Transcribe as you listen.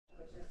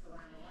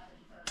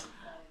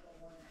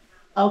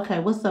Okay,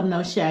 what's up,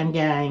 No Shame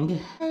Gang?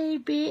 Hey,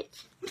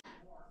 bitch.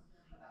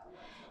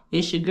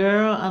 It's your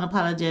girl,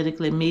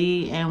 Unapologetically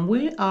Me, and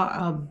we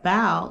are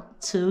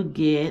about to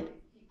get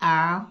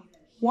our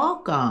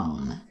walk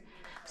on.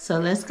 So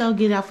let's go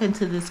get off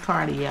into this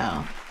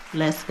cardio.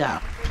 Let's go.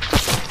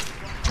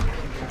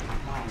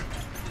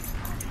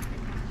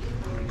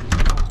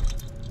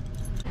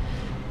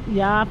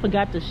 Y'all, I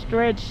forgot to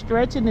stretch.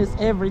 Stretching is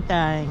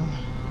everything.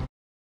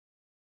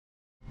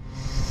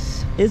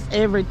 It's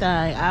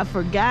everything. I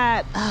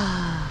forgot.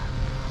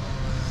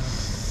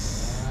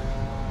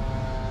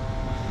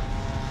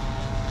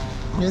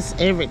 It's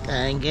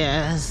everything,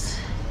 guys.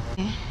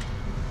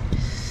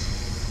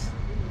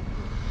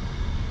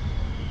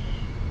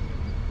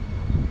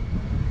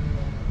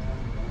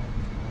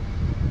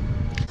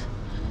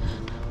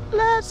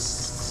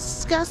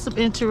 Let's got some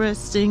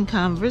interesting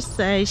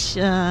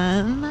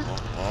conversation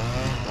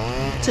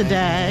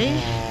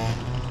today.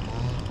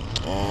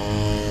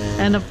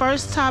 And the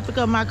first topic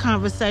of my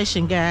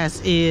conversation, guys,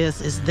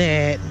 is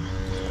that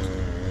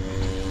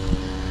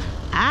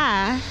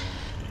I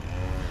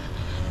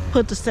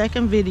put the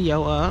second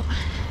video up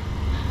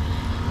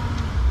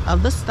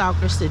of the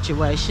stalker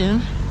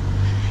situation,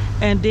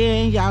 and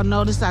then y'all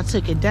notice I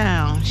took it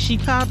down. She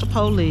called the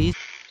police.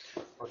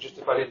 Well, just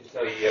if I didn't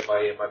tell you yet,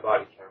 my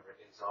body camera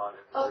is on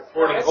and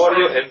recording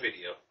audio and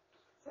video.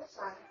 That's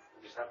fine.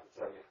 I just have to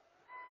tell you.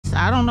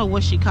 I don't know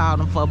what she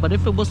called them for, but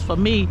if it was for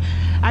me,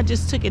 I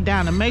just took it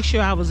down to make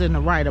sure I was in the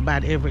right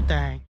about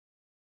everything.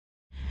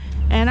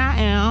 And I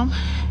am,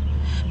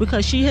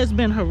 because she has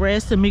been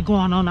harassing me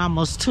going on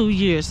almost 2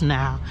 years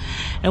now.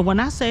 And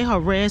when I say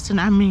harassing,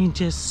 I mean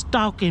just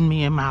stalking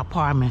me in my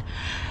apartment.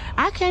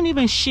 I can't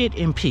even shit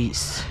in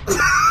peace.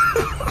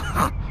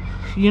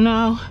 You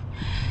know?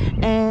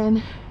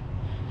 And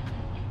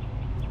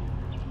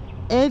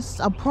it's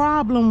a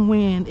problem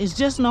when it's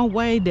just no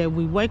way that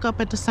we wake up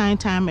at the same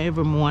time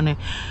every morning.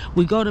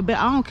 We go to bed.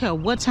 I don't care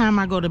what time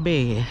I go to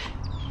bed.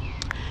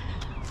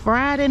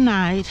 Friday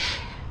night.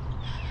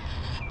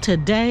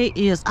 Today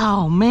is,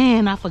 oh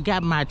man, I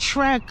forgot my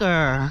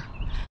tracker.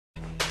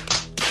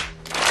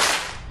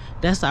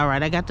 That's all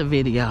right, I got the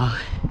video.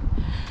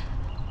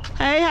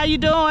 Hey, how you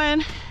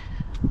doing?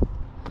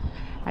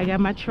 I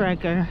got my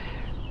tracker.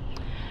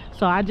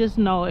 So I just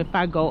know if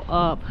I go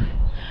up,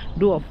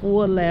 do a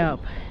full lap,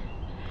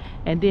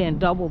 and then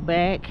double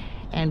back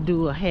and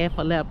do a half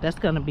a lap, that's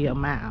gonna be a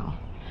mile.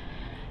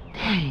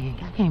 Dang,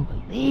 I can't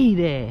believe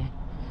that.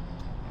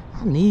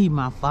 I need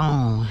my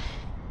phone.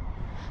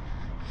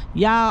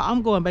 Y'all,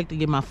 I'm going back to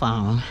get my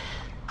phone.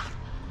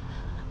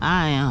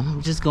 I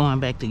am just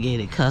going back to get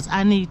it because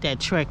I need that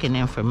tracking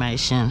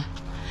information.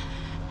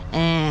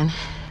 And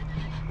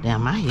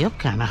damn, my hip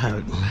kind of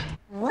hurting.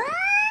 What?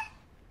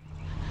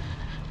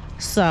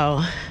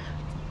 So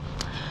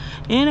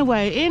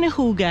anyway,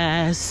 anywho,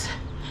 guys,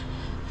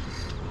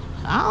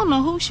 I don't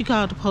know who she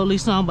called the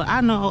police on, but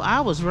I know I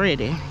was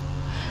ready.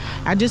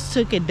 I just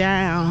took it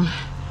down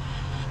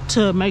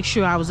to make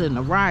sure I was in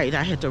the right.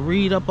 I had to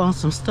read up on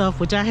some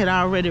stuff, which I had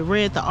already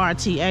read, the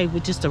RTA,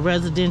 which is the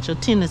Residential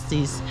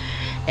Tenancies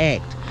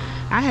Act.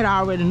 I had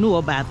already knew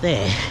about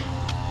that.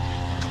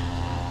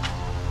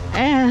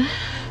 And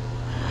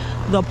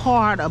the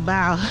part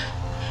about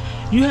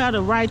you have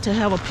the right to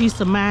have a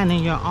peace of mind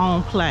in your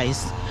own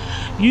place.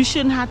 You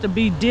shouldn't have to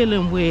be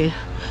dealing with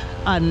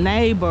a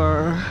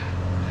neighbor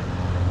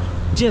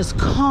just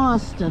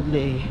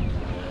constantly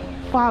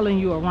following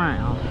you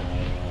around.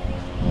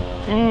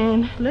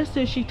 And let's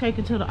say she take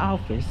it to the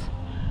office.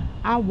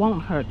 I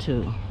want her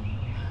to.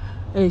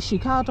 If she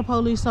called the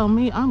police on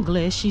me, I'm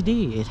glad she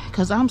did,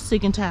 because I'm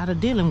sick and tired of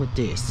dealing with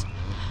this.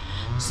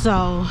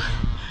 So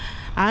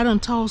I done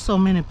told so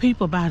many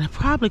people about it,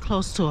 probably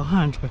close to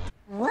 100.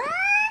 What?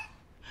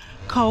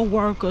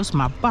 Co-workers,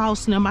 my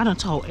boss and them, I done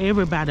told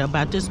everybody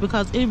about this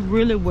because it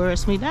really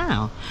wears me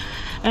down.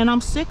 And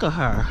I'm sick of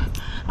her.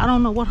 I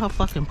don't know what her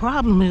fucking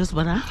problem is,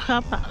 but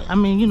I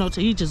mean, you know,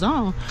 to each his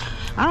own.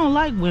 I don't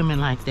like women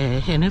like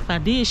that. And if I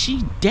did,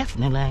 she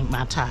definitely ain't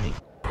my type.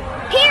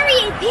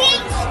 Period,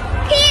 bitch.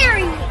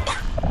 Period.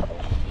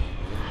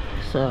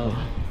 So,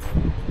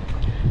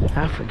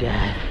 I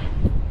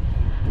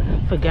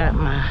forgot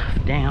my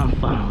damn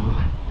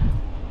phone.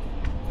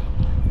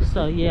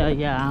 So, yeah,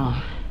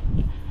 y'all.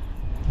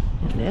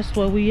 That's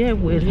where we at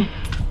with it.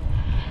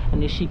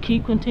 And if she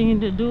keep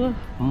continuing to do it,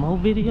 more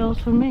videos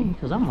for me,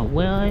 because I'm gonna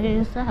wear her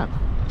ass out.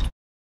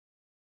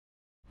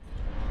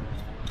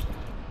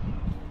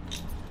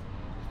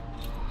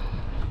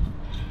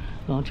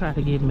 Don't try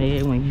to get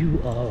mad when you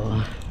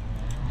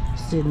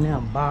sitting there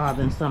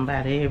bothering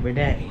somebody every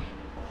day.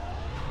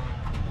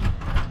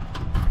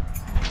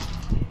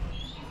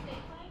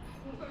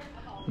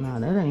 No,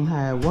 that ain't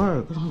how it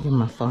works. Let me get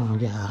my phone,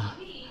 y'all.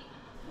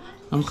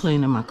 I'm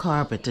cleaning my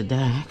carpet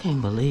today. I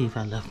can't believe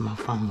I left my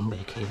phone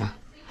back here.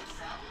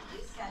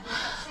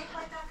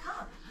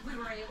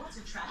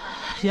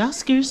 Y'all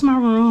excuse my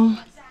room.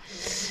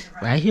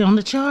 Right here on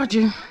the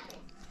charger.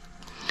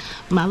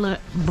 My little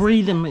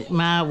breathing,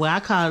 well, I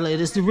call it,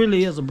 it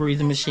really is a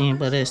breathing machine,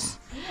 but it's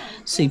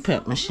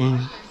CPAP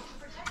machine.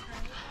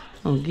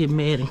 Don't get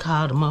mad and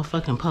call the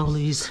motherfucking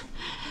police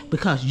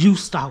because you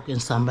stalking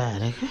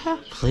somebody.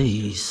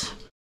 Please.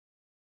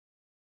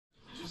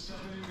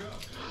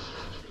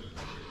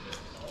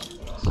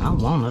 I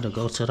want her to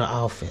go to the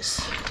office.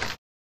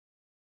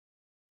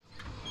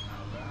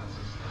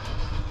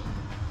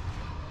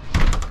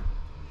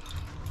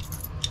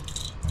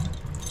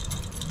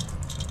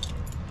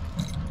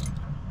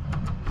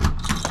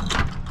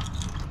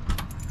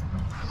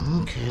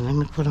 Okay, let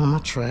me put on my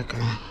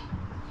tracker.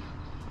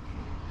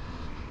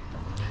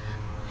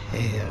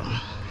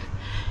 Hell,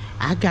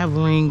 I got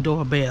Ring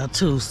doorbell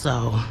too,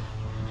 so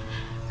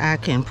I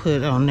can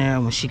put on there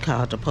when she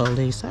called the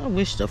police. I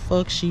wish the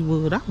fuck she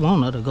would. I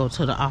want her to go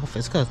to the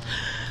office because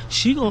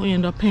she gonna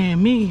end up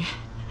paying me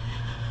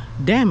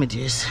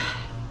damages.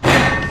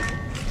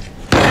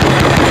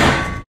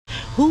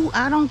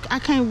 I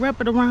can't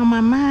wrap it around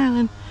my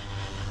mind.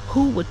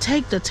 Who would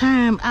take the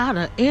time out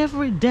of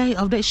every day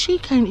of that? She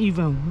can't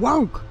even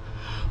work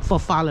for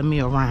following me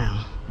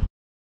around.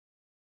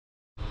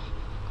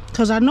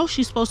 Cause I know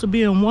she's supposed to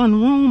be in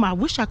one room. I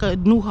wish I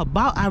could knew her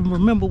about. I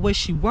remember where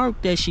she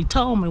worked that she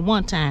told me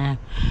one time.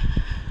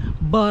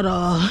 But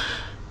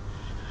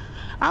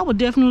I would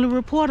definitely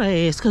report her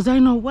ass, cause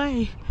ain't no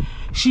way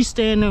she's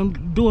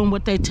standing doing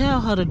what they tell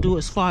her to do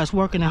as far as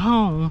working at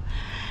home,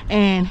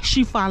 and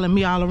she following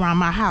me all around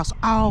my house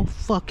all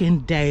fucking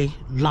day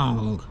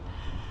long.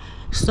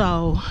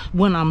 So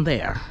when I'm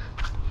there,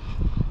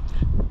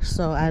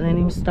 so I didn't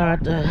even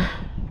start the.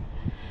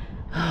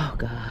 Oh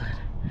God.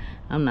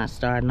 I'm not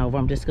starting over.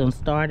 I'm just gonna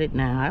start it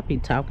now. I be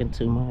talking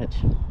too much.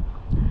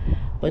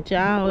 But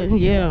y'all,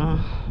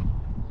 yeah.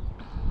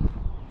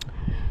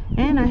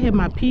 And I hit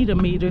my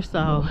pedometer,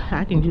 so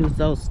I can use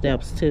those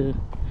steps too,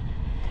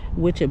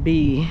 which would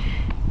be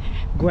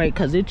great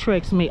because it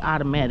tracks me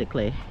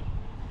automatically.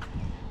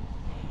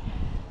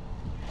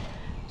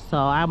 So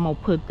I'm gonna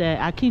put that.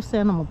 I keep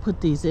saying I'm gonna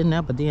put these in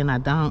there, but then I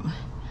don't.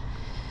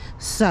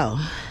 So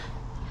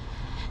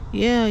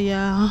yeah,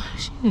 y'all,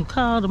 she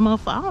called the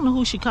motherfucker. I don't know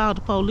who she called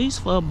the police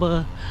for,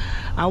 but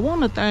I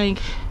want to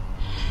think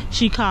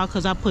she called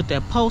because I put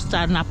that post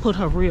out and I put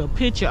her real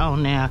picture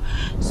on there.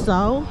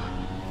 So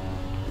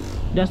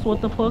that's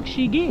what the fuck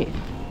she get.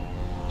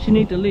 She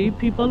need to leave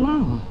people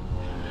alone.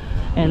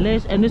 And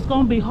it's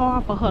gonna be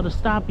hard for her to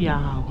stop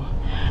y'all,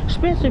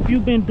 especially if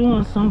you've been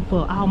doing something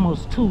for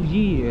almost 2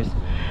 years.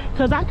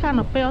 Cause I kind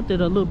of felt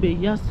it a little bit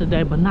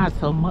yesterday, but not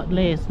so much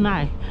last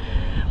night,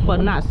 but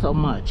not so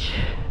much.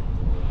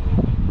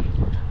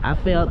 I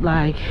felt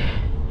like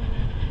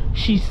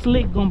she's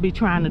slick gonna be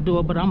trying to do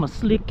it, but I'm a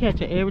slick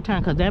catcher every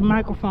time, cause that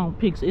microphone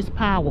picks, it's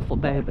powerful,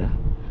 baby.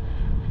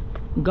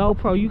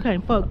 GoPro, you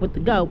can't fuck with the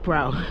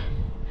GoPro.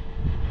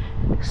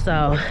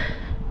 So,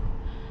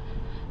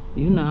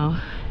 you know,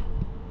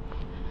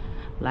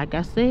 like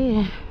I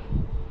said,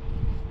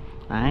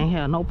 I ain't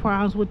had no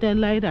problems with that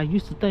lady. I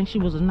used to think she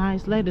was a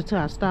nice lady till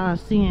I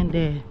started seeing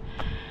that,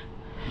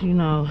 you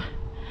know,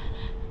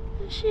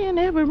 she in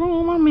every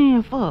room I'm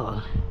in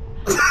for.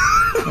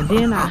 And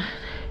then I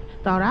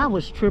thought I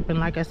was tripping,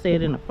 like I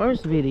said in the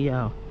first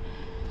video.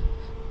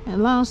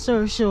 And long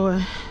story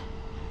short,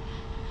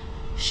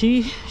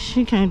 she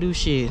can't do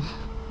shit.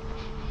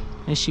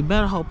 And she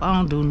better hope I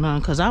don't do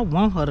nothing, because I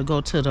want her to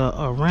go to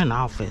the rent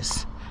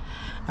office.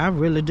 I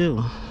really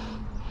do.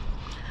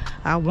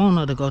 I want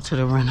her to go to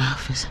the rent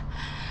office.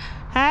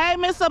 Hey,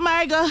 Miss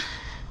Omega.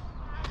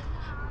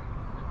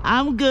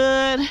 I'm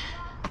good.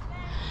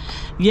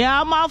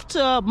 Yeah, I'm off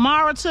to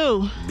Mara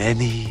too.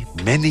 Many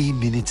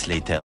minutes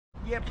later.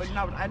 Yeah, but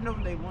no, I know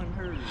they weren't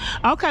heard.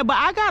 Okay, but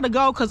I gotta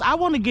go because I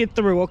want to get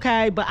through,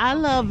 okay? But I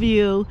love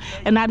you.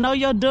 And I know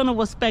your dinner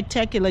was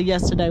spectacular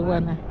yesterday,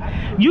 wasn't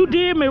it? You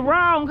did me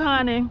wrong,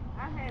 honey.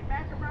 I had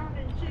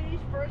macaroni and cheese,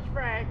 fresh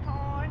fried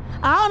corn.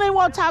 I don't even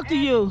want to talk to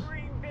you.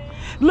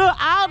 Look,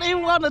 I don't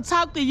even want to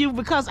talk to you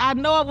because I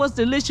know it was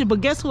delicious,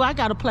 but guess who I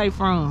got to play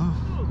from?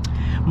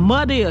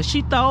 Muddia,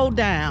 she throwed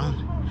down.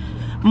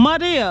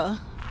 Muddia,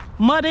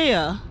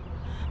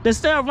 that's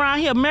still around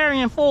here,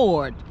 Marion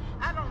Ford.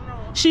 I don't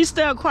know. She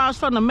still across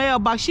from the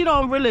mailbox. She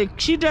don't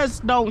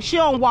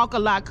walk a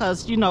lot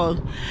because, you know.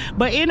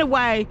 But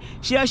anyway,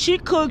 she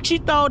cooked, she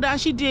throwed down,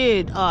 she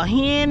did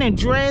hen and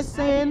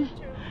dressing,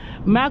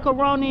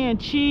 macaroni and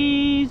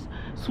cheese,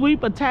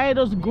 sweet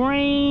potatoes,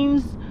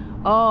 greens,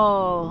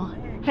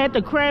 had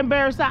the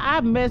cranberry sauce. I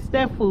messed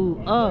that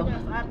food up.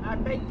 I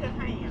baked the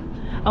ham.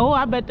 Oh,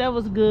 I bet that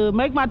was good.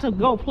 Make my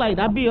to-go plate.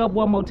 I'll be up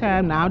one more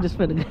time now. I'm just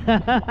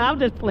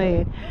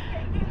playing.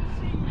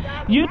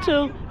 You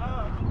too.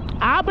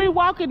 I'll be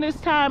walking this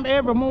time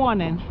every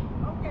morning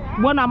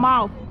when I'm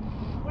off.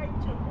 Wait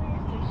till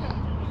Wednesday,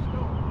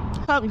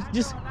 come to the store.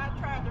 Just I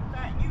tried to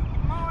find you in the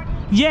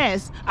morning.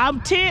 yes,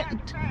 I'm 10.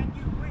 Find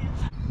you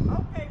Wednesday.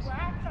 Okay, well,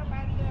 I'll come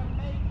out there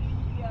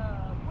maybe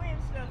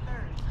Wednesday or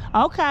Thursday.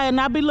 Okay, and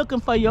I'll be looking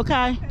for you,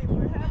 okay? Okay,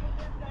 well, have a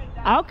good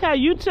day. Okay,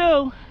 you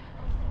too.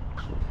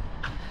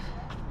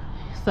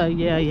 So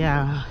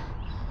yeah.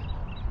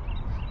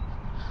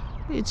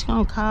 Bitch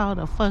gonna call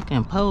the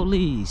fucking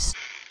police.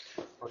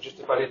 Well, just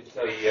if I didn't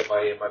tell you yet,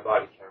 my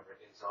body camera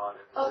is on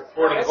and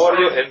recording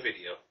audio and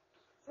video.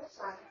 That's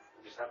fine. I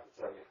just have to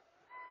tell you.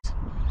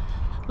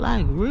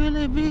 Like,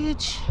 really,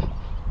 bitch?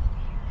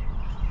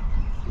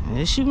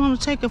 If she want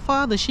to take it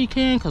farther, she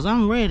can, because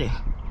I'm ready.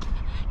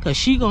 Because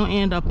she going to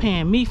end up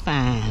paying me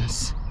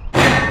fines.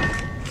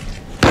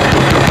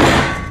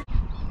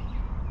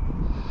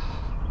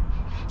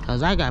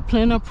 Because I got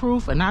plenty of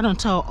proof, and I done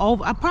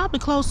told I probably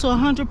close to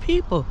 100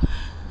 people.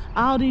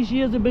 All these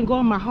years have been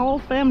going, my whole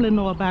family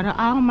know about it.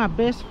 All my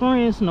best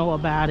friends know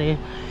about it.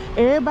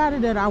 Everybody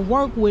that I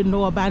work with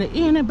know about it.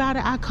 Anybody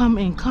I come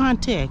in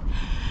contact.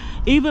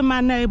 Even my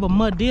neighbor,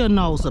 Muddy,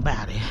 knows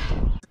about it.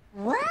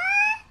 What?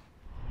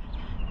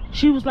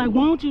 She was like,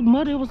 won't you,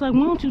 Muddy was like,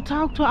 won't you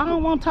talk to her? I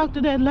don't want to talk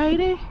to that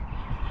lady.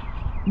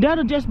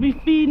 That'll just be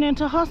feeding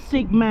into her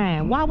sick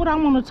mind. Why would I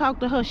want to talk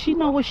to her? She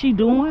know what she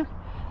doing.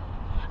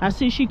 I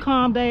see she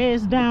calmed her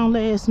ass down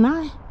last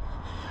night.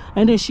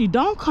 And if she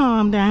don't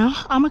calm down,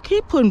 I'ma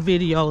keep putting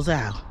videos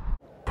out.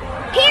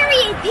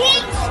 Period,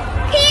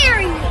 bitch.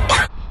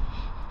 Period.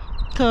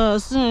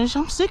 Cause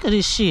I'm sick of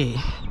this shit.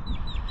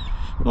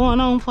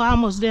 Going on for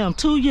almost damn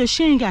 2 years.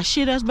 She ain't got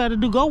shit else better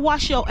to do. Go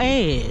wash your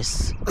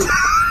ass.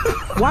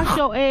 Wash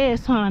your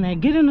ass, honey.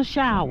 Get in the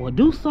shower.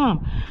 Do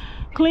something.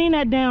 Clean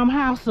that damn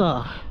house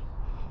up.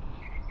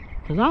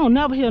 Cause I don't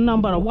never hear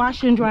nothing but a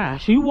wash and dry.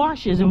 She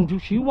washes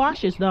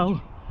though.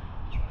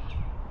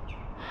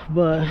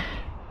 But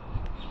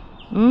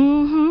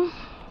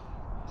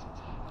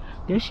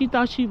guess she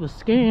thought she was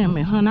scaring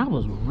me, honey. I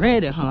was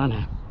ready,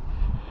 honey.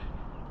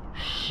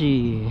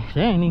 Shit,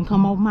 they ain't even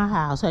come over my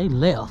house. They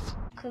left.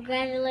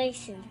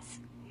 Congratulations.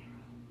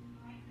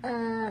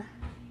 You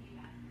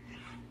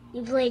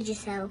played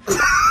yourself.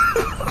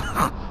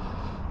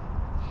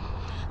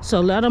 So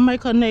let her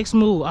make her next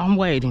move. I'm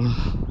waiting.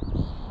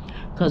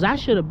 Cause I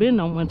should have been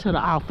on went to the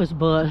office,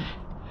 but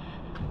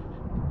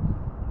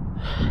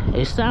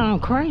it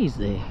sounds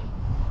crazy.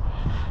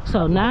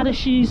 So now that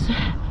she's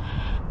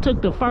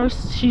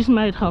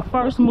made her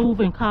first move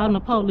in calling the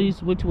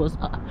police, which was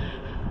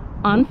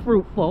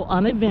unfruitful,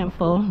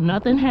 uneventful,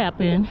 nothing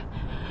happened.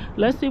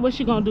 Let's see what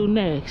she's gonna do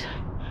next.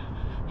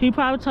 He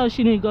probably told her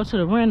she need to go to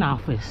the rent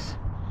office.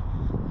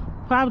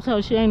 Probably told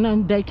her she ain't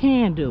nothing they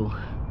can do.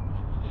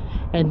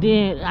 And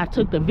then I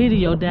took the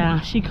video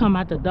down. She come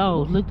out the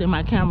door, looked at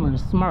my camera and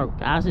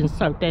smirked. I just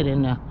insert that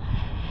in there.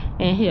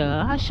 And here,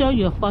 I'll show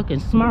you a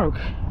fucking smirk.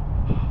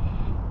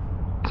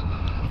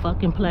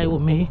 Fucking play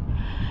with me.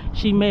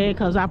 She mad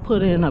because I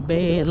put her in a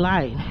bad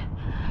light.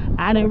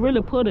 I didn't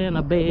really put her in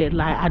a bad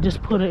light. I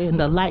just put her in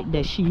the light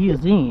that she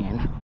is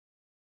in.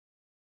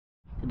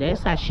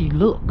 That's how she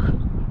look.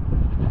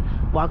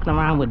 Walking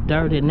around with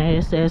dirty,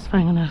 nasty ass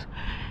fingernails.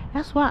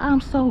 That's why I'm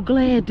so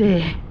glad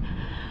that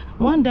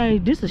one day,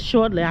 this is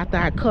shortly after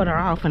I cut her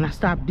off and I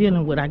stopped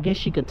dealing with her. I guess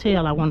she could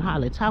tell I wasn't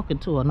hardly talking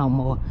to her no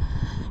more.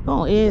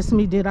 Don't ask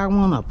me, did I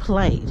want a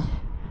plate?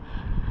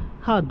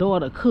 Her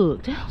daughter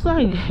cooked. I was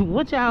like,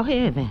 what y'all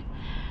having?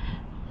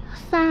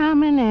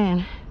 Salmon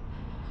and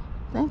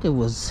I think it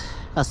was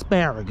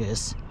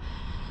asparagus.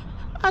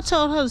 I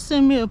told her to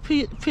send me a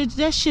picture.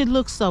 That shit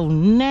looks so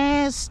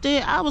nasty.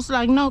 I was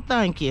like, no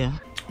thank you.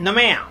 No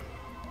ma'am.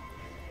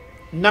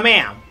 No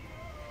ma'am.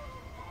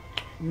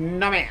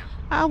 No ma'am.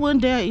 I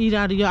wouldn't dare eat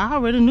out of you. I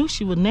already knew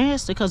she was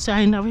nasty because I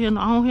ain't never I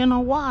don't hear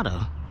no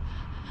water.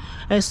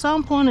 At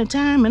some point in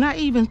time, and I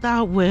even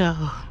thought,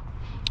 well,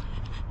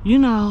 you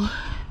know,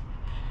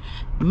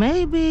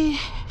 maybe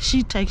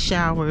she takes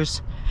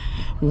showers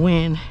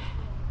when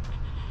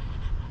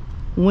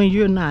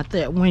you're not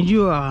there, when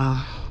you're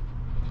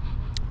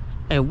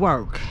at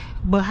work.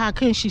 But how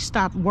can she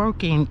stop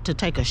working to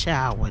take a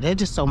shower? That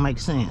just don't make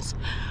sense.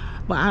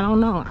 But I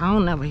don't know. I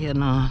don't never hear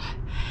none.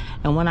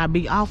 And when I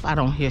be off, I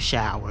don't hear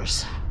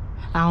showers.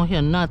 I don't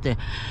hear nothing.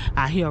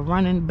 I hear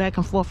running back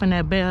and forth in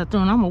that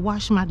bathroom. I'm gonna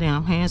wash my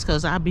damn hands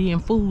because I be in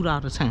food all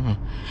the time.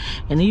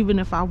 And even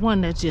if I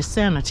wasn't, that's just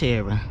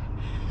sanitary.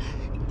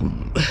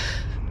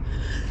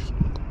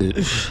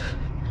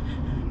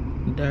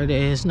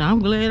 Dirty ass. Now I'm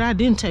glad I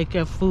didn't take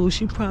that food.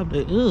 She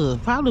probably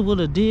would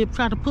have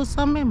tried to put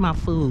something in my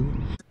food.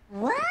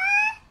 What?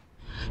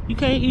 You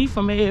can't eat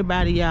from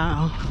everybody,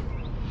 y'all.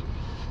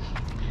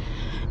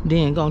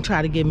 Then gonna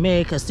try to get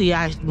mad because see,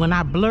 when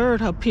I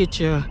blurred her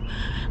picture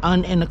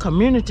in the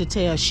community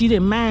tab, she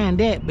didn't mind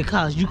that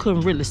because you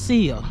couldn't really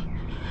see her.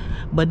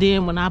 But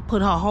then when I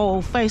put her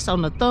whole face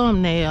on the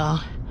thumbnail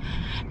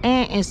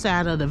and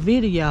inside of the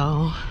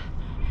video,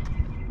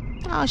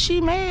 oh, she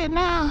mad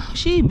now.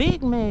 She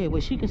big mad.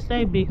 Well, she can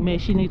stay big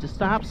mad. She needs to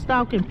stop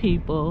stalking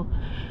people.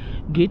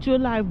 Get your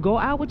life. Go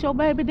out with your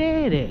baby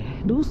daddy.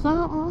 Do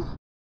something.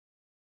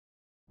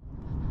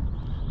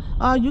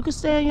 You can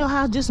stay in your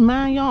house, just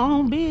mind your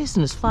own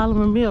business,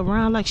 following me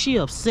around like she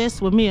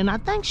obsessed with me. And I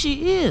think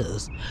she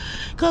is.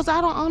 Because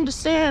I don't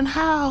understand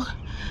how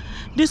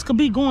this could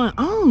be going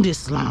on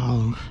this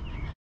long.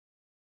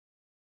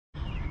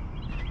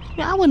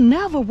 I would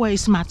never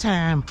waste my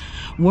time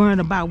worrying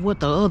about what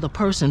the other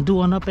person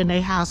doing up in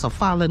their house or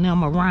following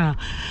them around.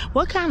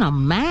 What kind of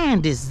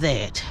mind is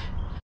that?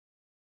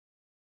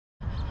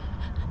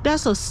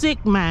 That's a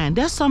sick mind.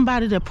 That's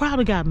somebody that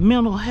probably got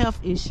mental health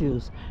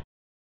issues.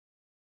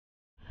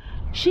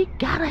 She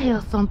gotta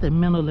have something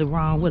mentally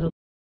wrong with her.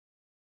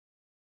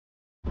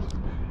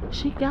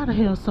 She gotta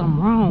have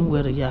something wrong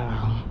with her,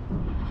 y'all.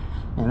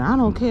 And I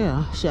don't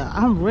care. Shit,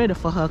 I'm ready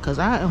for her because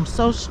I am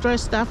so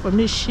stressed out from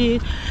this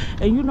shit.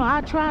 And you know,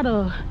 I try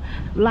to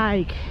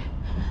like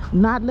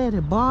not let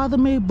it bother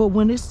me, but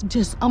when it's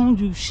just on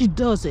you, she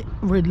does it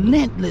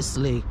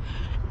relentlessly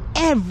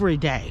every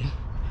day.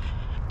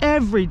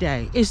 Every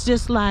day. It's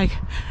just like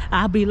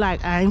I'll be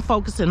like, I ain't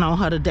focusing on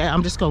her today.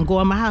 I'm just gonna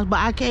go in my house. But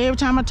I can't. Every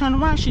time I turn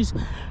around, she's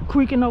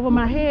creaking over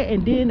my head.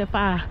 And then if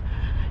I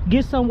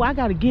get somewhere, I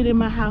gotta get in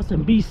my house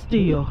and be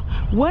still.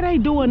 Where they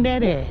doing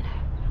that at?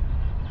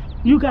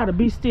 You gotta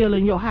be still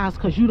in your house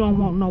because you don't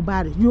want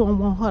nobody, you don't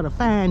want her to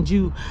find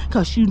you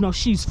because you know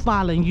she's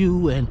following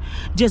you and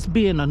just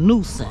being a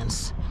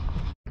nuisance.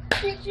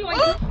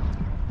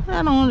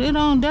 That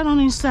don't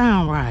even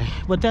sound right.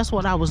 But that's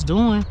what I was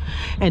doing.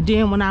 And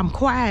then when I'm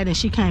quiet and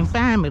she can't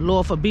find me,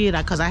 Lord forbid,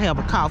 because I have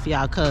a cough,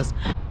 y'all, because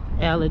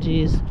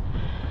allergies.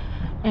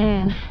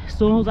 And as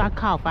soon as I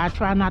cough, I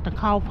try not to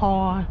cough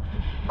hard.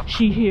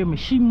 She hear me.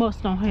 She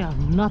must don't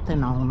have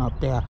nothing on up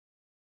there.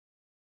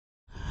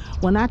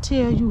 When I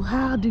tell you,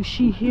 how do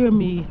she hear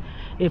me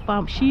if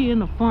she in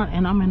the front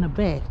and I'm in the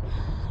back?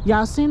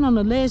 Y'all seen on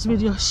the last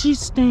video, she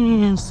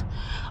stands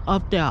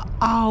up there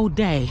all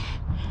day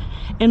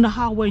in the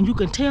hallway, and you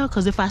can tell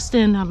because if I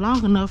stand there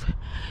long enough,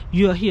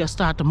 you'll hear her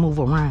start to move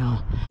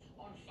around.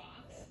 On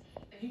Fox,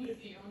 and he would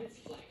appear on its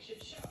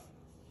flagship show.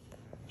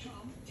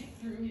 Trump ticked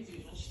through his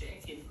usual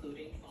shtick,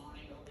 including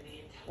fawning over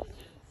the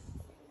intelligence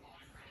of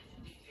autocrats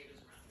and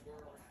dictators around the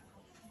world.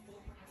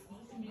 For perhaps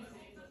most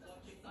amusing was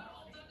watching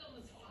Donald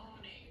Duckham's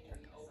fawning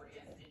over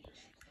his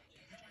internet.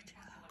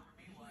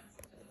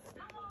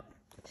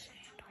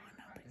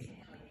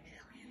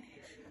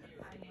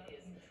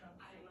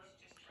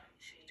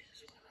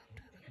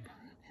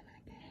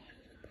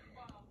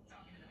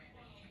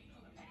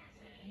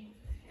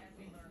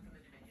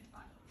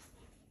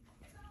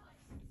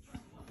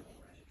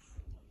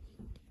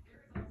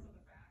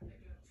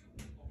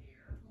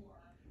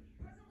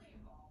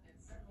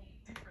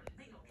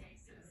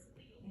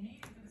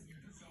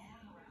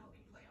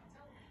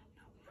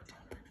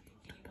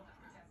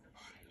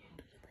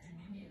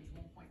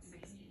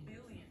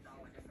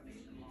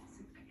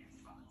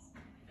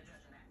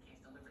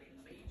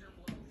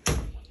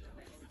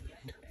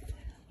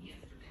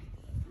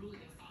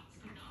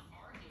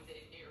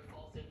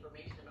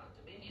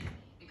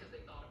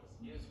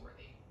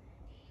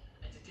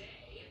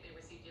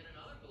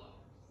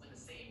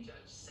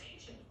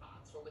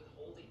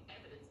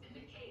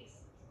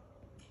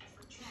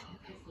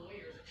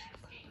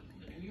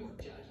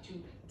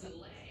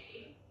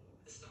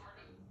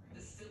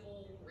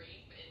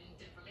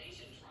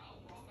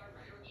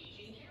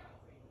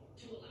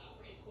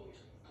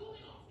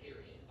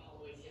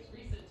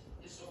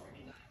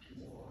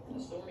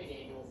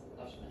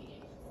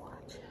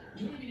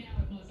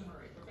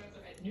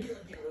 New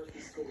York University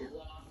School of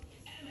Law,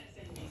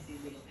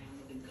 MSNBC legal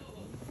analyst and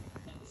co-host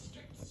of the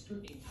Strict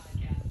Scrutiny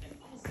podcast, and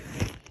also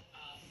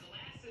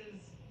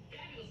Glasses,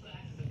 fabulous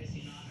glasses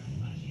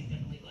aficionado. She's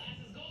definitely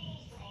glasses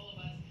goals for all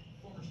of us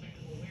former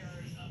spectacle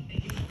wearers.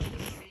 Thank you so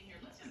much for being here.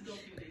 Let's just go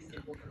through these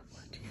in order.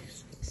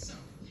 So,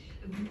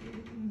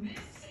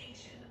 this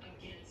sanction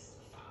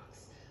against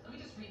Fox. Let me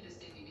just read this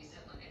WB's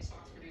headline.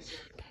 Ex-Fox producer.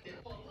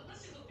 Well,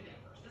 let's just look through that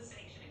first. The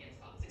sanction against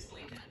Fox.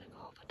 Explain that.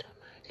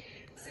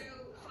 So,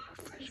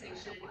 Fox was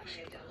sanctioned by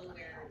a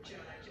Delaware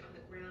judge on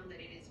the ground that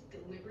it is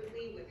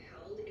deliberately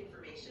withheld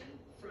information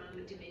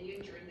from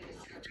Dominion during the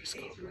discovery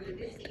phase. Remember,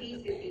 this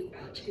case is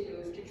about to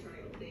go to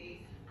trial.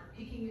 They are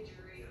picking the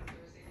jury on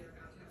Thursday. They're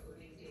about to have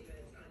opening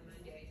statements on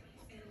Monday.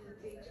 And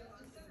they just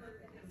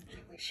discovered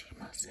that She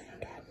must have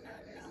got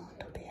nothing on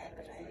to be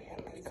able to hear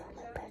me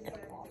coming back and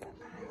forth in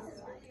my house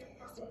like this.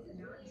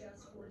 not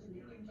just for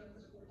Dominion, but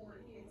the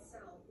court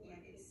itself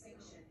and its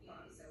sanctioned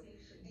Fox. So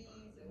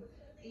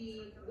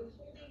the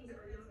withholdings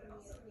are not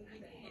also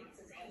meaning that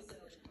Fox is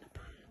also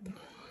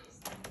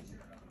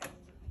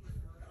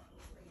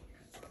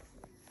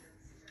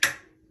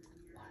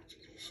Watch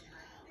this,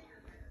 y'all.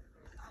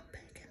 I'm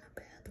back in the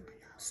bathroom.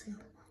 Y'all see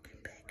me walking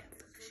back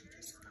after she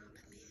just followed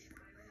me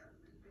everywhere.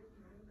 She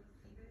can't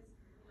find me.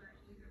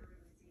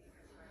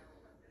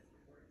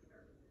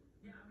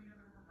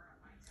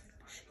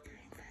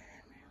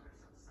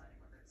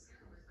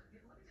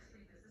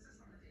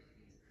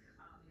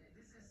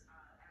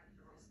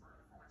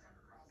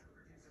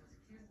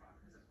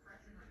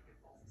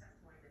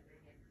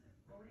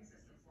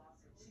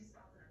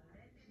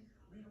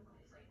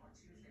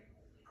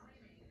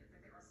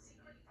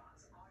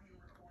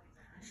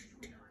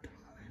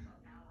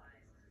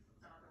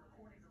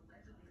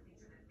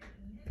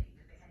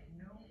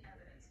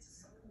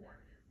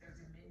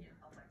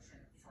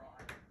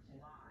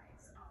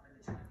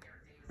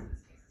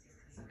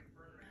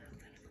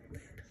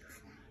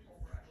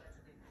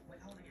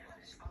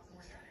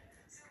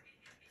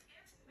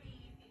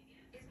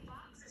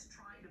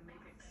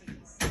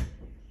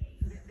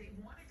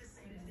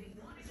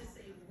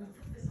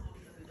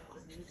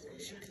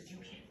 You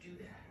can't do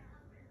that.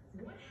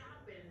 What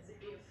happens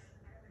if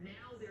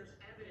now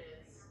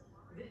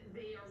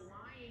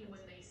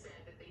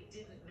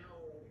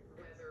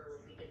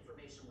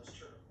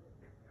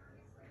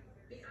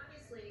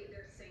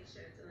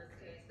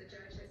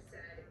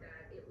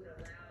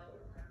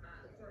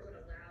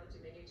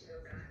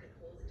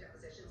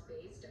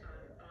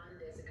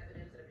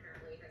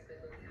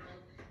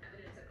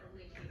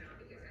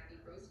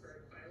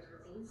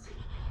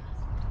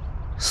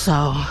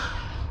So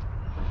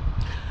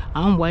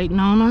I'm waiting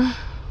on her.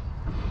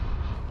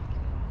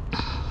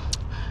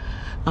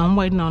 I'm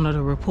waiting on her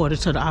to report it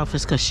to the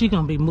office because she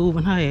gonna be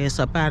moving her ass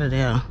up out of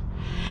there.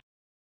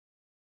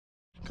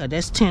 Cause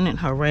that's tenant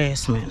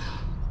harassment.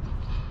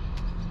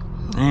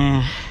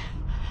 And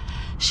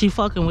she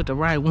fucking with the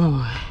right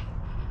one.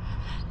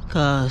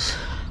 Cause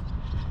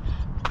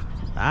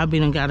I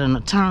done got an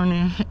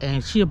attorney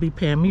and she'll be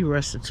paying me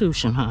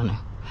restitution, honey.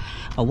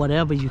 Or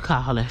whatever you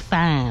call it,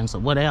 fines or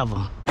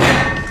whatever.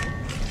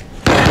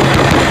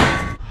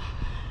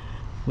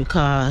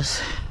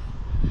 Because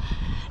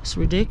it's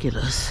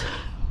ridiculous.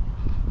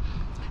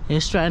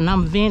 It's trying,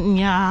 I'm venting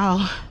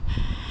y'all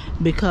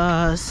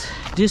because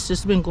this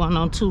has been going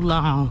on too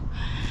long.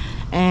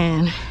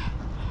 And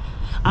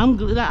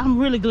I'm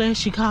really glad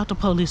she called the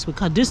police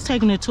because this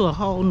taking it to a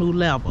whole new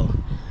level.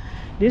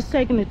 This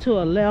taking it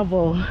to a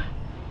level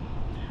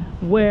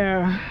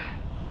where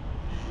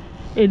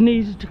it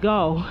needs to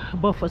go,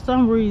 but for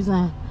some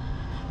reason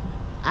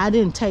I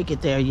didn't take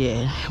it there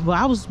yet. But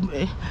I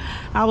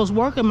was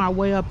working my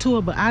way up to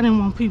it, but I didn't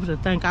want people to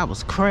think I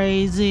was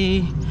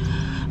crazy.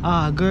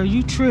 Girl,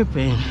 you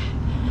tripping.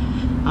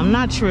 I'm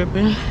not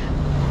tripping,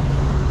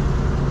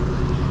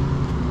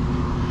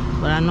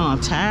 but I know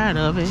I'm tired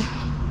of it.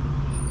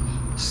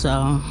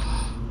 So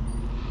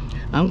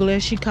I'm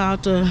glad she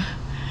called the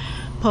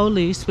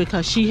police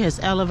because she has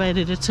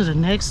elevated it to the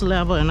next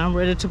level and I'm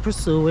ready to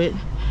pursue it.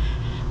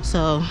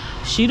 So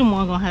she the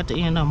one gonna have to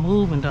end up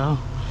moving though.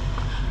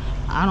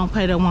 I don't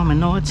pay that woman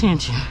no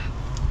attention.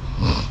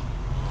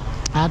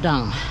 I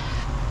don't.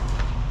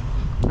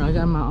 I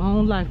got my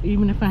own life.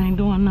 Even if I ain't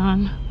doing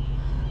nothing,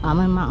 I'm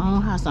in my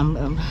own house. I'm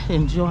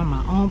enjoying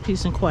my own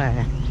peace and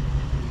quiet.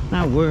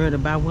 Not worried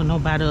about what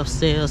nobody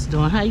upstairs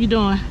doing. How you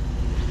doing?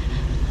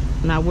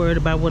 Not worried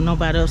about what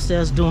nobody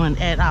upstairs doing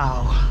at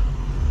all.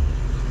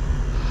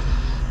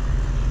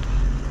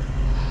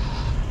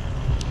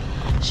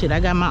 Shit, I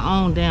got my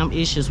own damn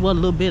issues. What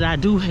little bit I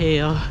do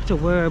have to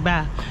worry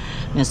about,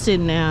 and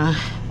sitting there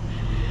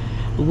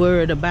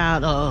worried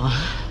about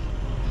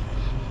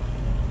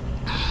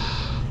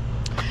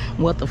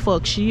what the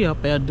fuck she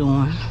up there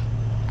doing.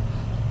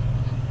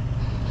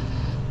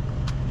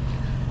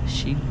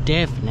 She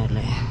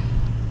definitely.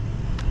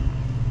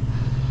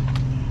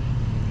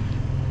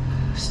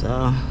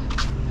 So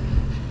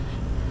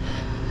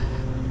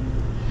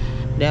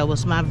that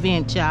was my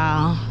vent,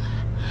 y'all.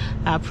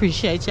 I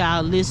appreciate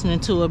y'all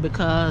listening to it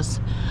because,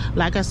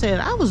 like I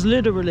said, I was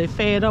literally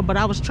fed up, but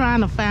I was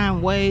trying to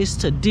find ways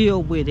to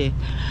deal with it.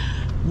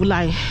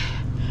 Like,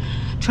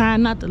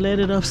 trying not to let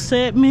it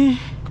upset me.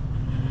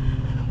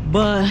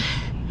 But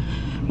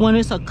when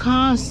it's a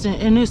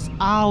constant and it's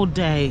all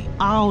day,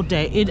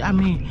 I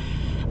mean,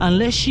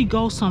 unless she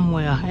goes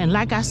somewhere. And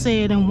like I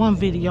said in one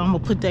video, I'm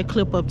gonna put that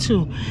clip up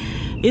too.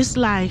 It's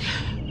like,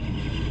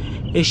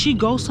 if she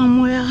goes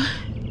somewhere,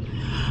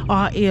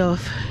 or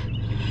if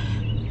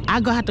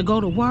I have to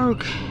go to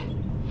work,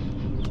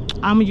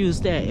 I'm gonna use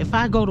that. If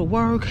I go to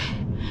work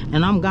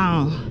and I'm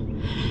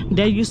gone,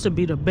 that used to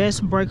be the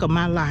best break of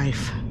my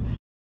life.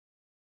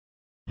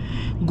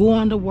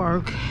 Going to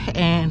work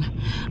and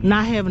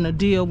not having to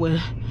deal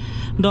with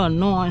the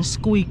annoying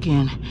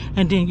squeaking,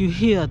 and then you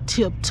hear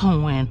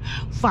tiptoeing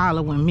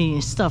following me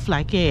and stuff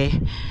like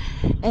that.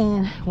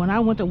 And when I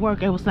went to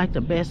work, it was like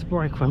the best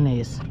break from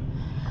this.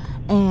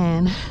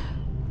 And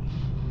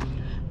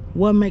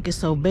what makes it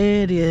so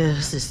bad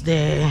is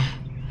that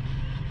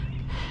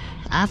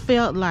I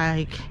felt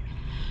like,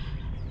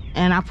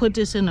 and I put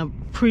this in a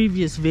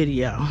previous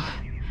video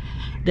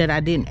that I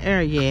didn't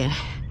air yet,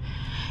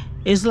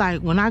 it's like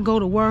when I go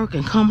to work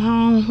and come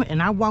home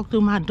and I walk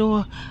through my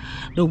door,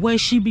 the way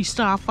she be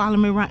start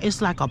following me around,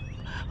 it's like a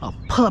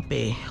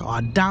puppy or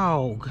a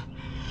dog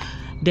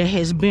that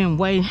has been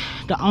waiting,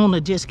 the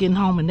owner just getting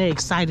home and they're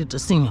excited to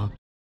see him.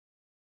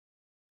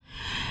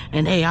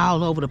 And they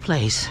all over the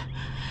place.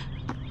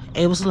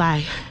 It was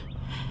like,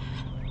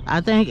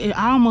 I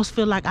almost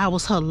feel like I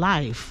was her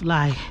life.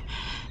 Like,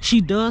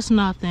 she does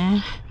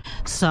nothing,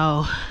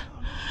 so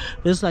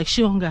it's like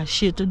she don't got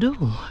shit to do,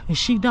 and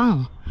she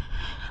don't.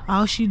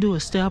 All she do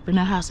is stay up in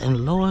the house,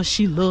 and Lord,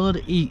 she love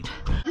to eat.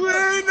 You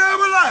ain't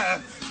never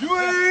lied. You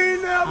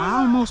ain't never lied.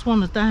 I almost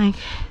want to think,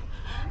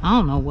 I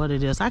don't know what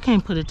it is. I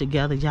can't put it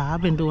together, y'all.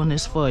 I've been doing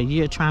this for a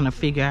year trying to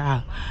figure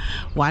out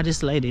why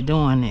this lady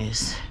doing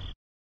this.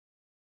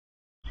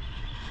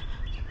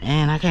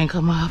 And I can't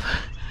come up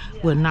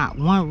with not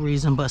one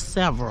reason, but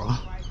several.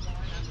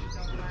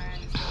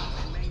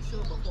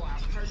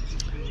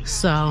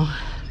 So,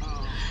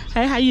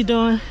 hey, how you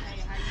doing?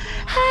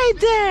 Hey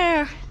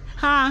there.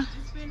 Huh?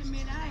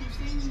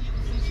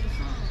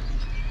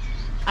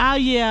 Oh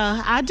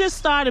yeah, I just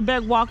started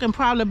back walking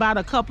probably about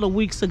a couple of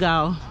weeks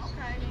ago.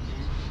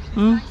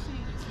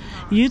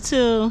 You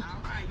too.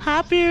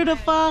 How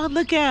beautiful.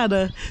 Look at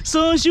her.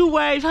 Soon as you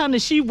waved, honey,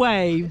 she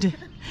waved.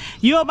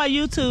 You on my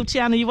YouTube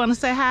channel. You want to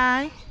say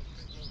hi?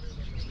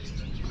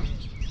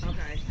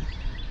 Okay.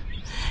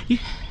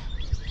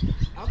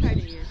 Okay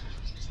then.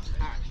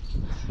 All right.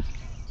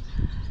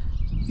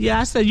 Yeah,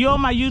 I said, you're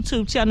on my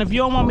YouTube channel. If you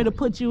don't want me to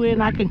put you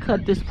in, I can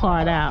cut this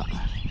part out.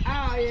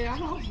 Oh, yeah, I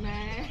hope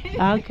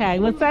not. Okay,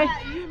 what's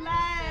that? You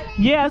live?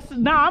 Yes,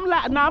 no,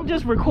 I'm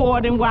just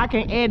recording where I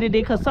can edit it,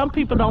 because some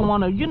people don't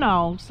want to, you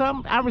know,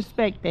 I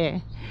respect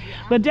that.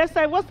 But just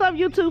say, what's up,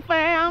 YouTube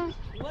fam?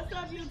 What's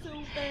up,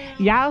 YouTube fam?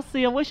 Y'all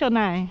see her. What's your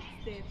name?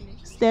 Stephanie.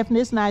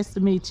 Stephanie, it's nice to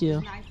meet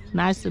you.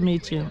 Nice to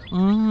meet you.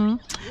 Mm-hmm.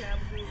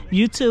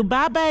 You too.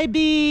 Bye,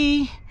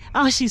 baby.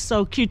 Oh, she's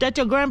so cute. That's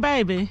your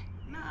grandbaby?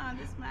 Nah,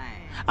 this mine.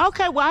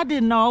 Okay, well, I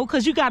didn't know,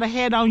 because you got a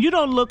head on. You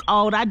don't look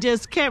old. I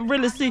just can't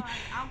really see.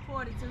 I'm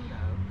 42, though.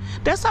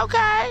 That's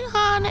okay,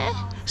 honey.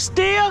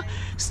 Still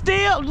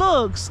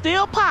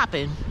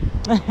popping.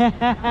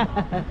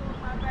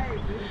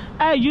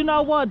 Hey, you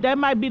know what? That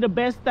might be the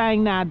best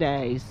thing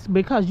nowadays,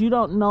 because you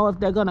don't know if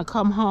they're gonna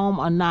come home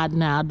or not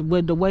now.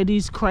 With the way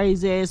these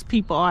crazy ass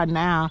people are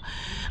now,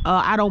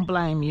 I don't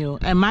blame you.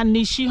 And my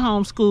niece, she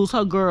homeschools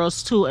her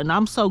girls too, and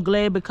I'm so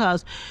glad,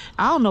 because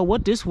I don't know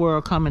what this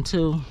world coming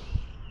to.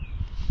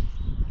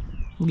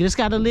 You just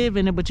gotta live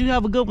in it. But you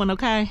have a good one,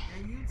 okay?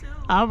 And you too.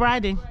 All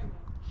righty.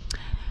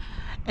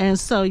 And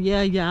so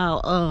yeah,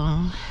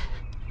 y'all,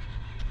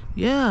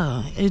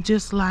 yeah, it's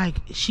just like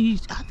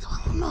I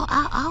don't know,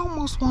 I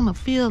almost want to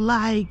feel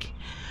like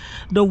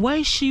the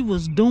way she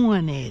was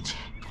doing it,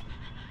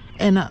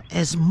 and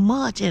as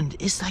much, and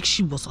it's like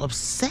she was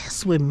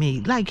obsessed with me,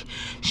 like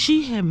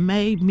she had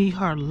made me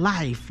her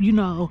life, you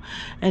know.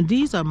 And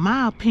these are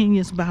my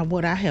opinions about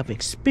what I have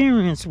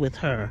experienced with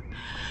her.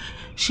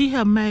 She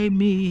have made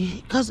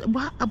me, because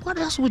what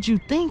else would you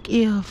think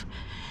if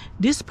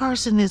this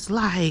person is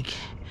like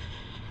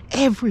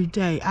every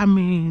day? I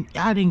mean,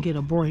 I didn't get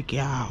a break,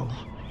 y'all.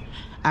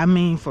 I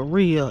mean, for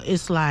real.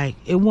 It's like,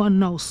 it wasn't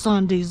no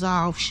Sundays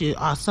off,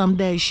 or some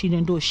days she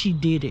didn't do it. She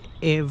did it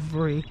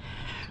every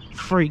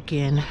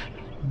freaking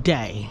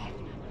day.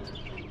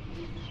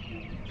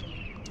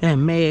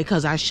 And mad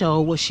because I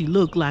showed what she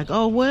looked like.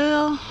 Oh,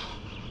 well.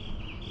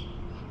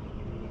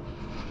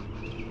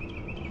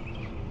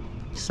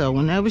 So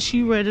whenever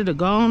she ready to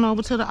go on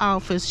over to the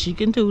office, she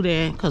can do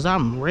that, because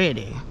I'm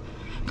ready.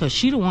 Because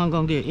she the one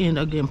gonna end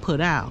up getting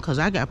put out, because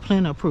I got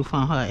plenty of proof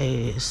on her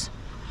ass.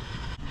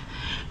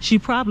 She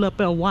probably up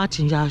there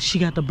watching, y'all. She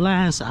got the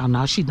blinds out.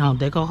 No, she don't.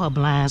 There go her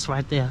blinds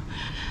right there.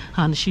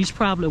 Honey, she's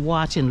probably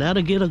watching. Let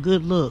her get a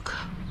good look.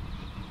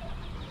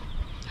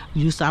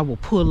 I will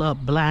pull up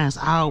blinds.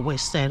 I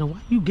always say, why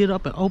you get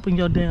up and open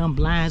your damn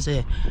blinds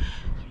at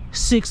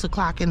 6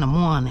 o'clock in the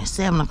morning,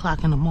 7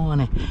 o'clock in the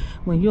morning,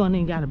 when you don't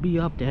even got to be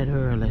up that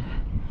early?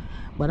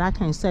 But I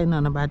can't say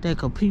nothing about that,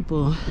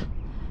 because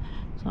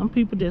some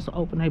people just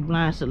open their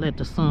blinds to let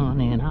the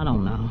sun in. I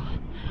don't know.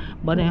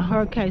 But in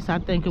her case, I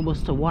think it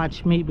was to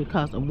watch me,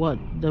 because of what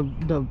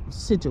the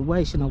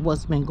situation of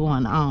what's been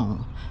going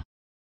on.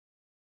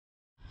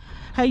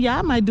 Hey, y'all,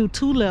 I might do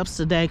 2 laps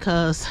today,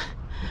 because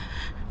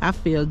I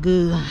feel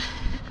good.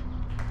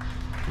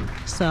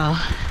 So,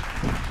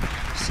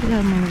 see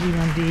how many we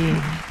done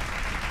did.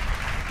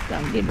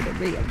 Gonna give it a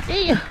real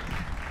deal.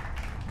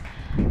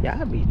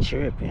 Y'all be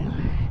tripping.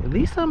 At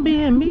least I'm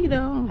being me,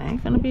 though. I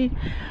ain't gonna be,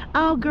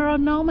 oh girl,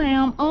 no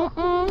ma'am,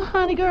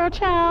 honey girl,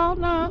 child,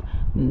 no.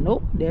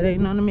 Nope, that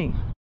ain't none of me.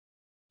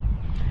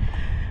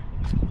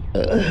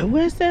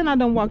 We're saying I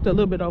done walked a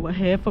little bit over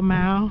half a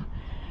mile,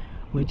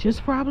 which is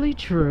probably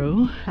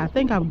true. I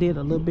think I did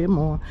a little bit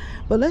more,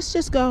 but let's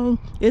just go.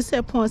 It's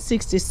at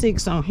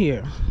 0.66 on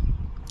here.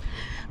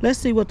 Let's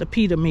see what the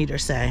pedometer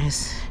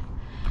says,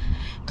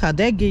 cause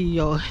that give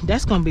you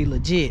that's gonna be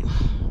legit.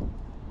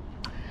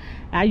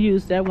 I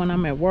use that when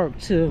I'm at work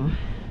too.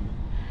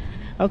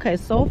 Okay,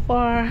 so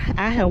far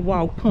I have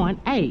walked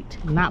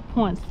 0.8, not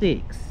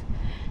 0.6.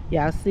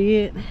 Y'all see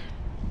it?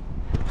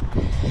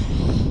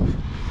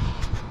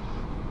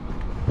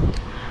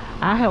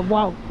 I have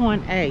walked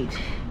 0.8,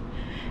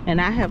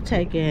 and I have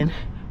taken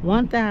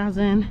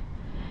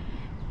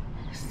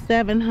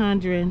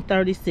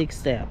 1,736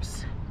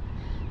 steps.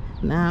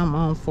 Now I'm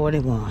on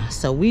 41.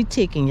 So we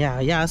ticking,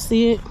 y'all. Y'all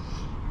see it?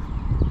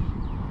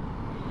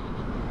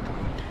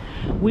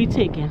 We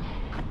ticking.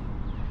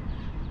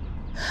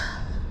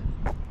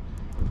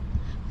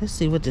 Let's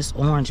see what this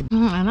orange.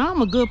 And I'm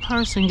a good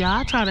person, y'all.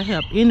 I try to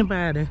help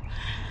anybody.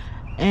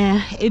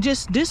 And it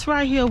just, this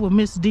right here with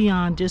Miss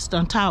Dion just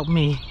done taught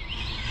me,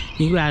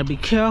 you gotta be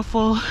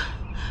careful.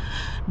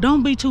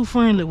 Don't be too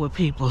friendly with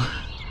people.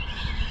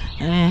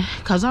 And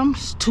cause I'm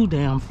too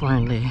damn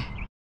friendly.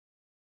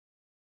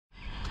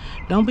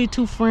 Don't be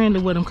too friendly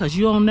with them, cause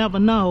you don't never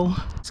know.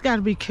 Just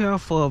gotta be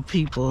careful of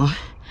people.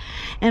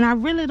 And I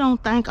really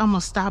don't think I'm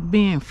gonna stop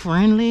being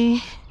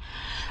friendly.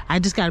 I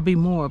just gotta be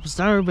more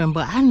observant,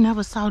 but I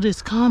never saw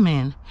this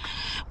coming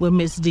with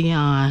Miss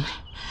Dion.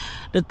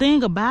 The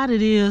thing about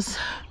it is,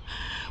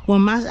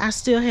 when I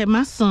still had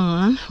my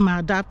son, my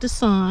adopted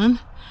son,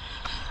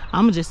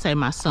 I'm gonna just say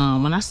my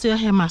son. When I still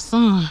had my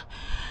son,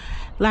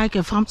 like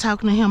if I'm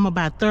talking to him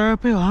about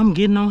therapy or I'm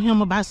getting on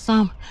him about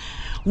something,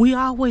 we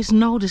always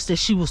noticed that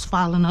she was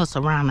following us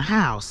around the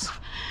house.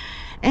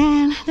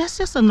 And that's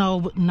just a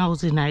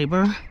nosy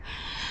neighbor.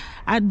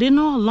 I didn't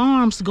know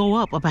alarms go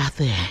up about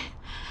that.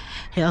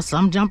 Hell,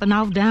 some jumping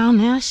off down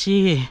there,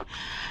 shit.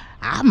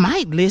 I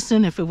might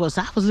listen if I was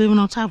living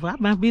on top of it. I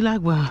might be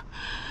like, well,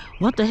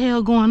 what the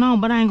hell going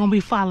on? But I ain't gonna be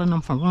following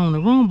them from room to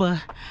room.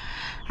 But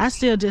I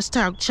still just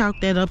chalk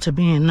that up to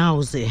being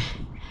nosy.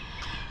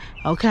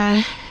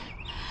 Okay?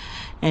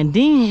 And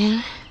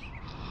then,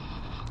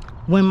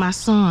 when my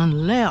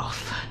son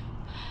left,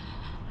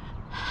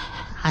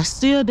 I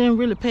still didn't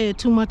really pay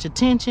too much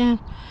attention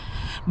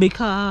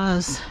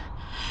because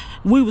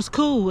we was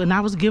cool and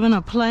I was giving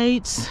her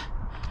plates.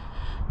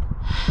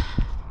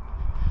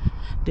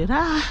 Did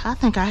I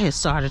think I had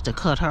started to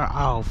cut her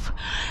off.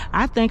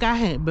 I think I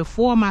had,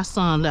 before my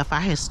son left, I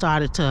had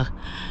started to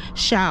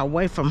shy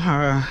away from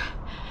her.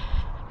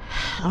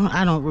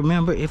 I don't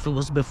remember if it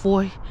was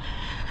before.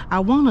 I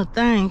want to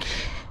think,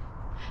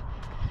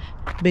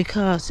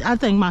 because I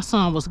think my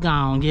son was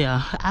gone.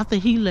 Yeah, after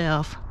he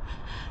left,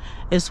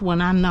 it's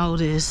when I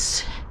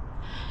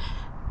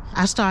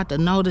started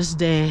to notice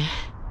that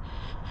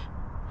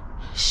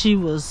she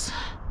was,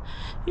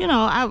 you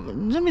know,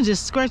 let me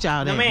just scratch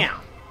out that. No ma'am.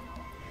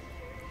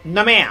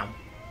 No ma'am.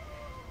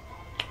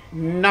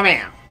 No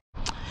ma'am.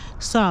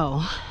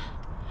 So,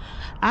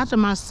 after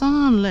my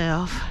son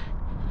left,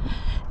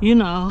 you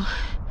know,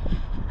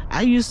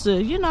 I used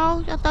to, you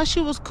know, I thought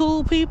she was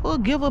cool people,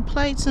 give her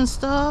plates and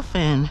stuff,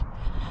 and,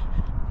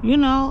 you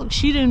know,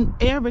 she didn't,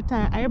 every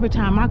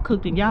time I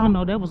cooked, and y'all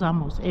know that was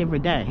almost every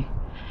day.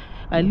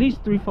 At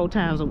least 3-4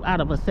 times out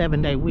of a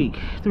 7-day week.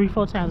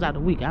 3-4 times out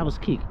of the week, I was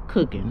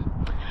cooking.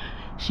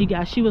 She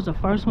was the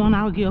first one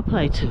I would give a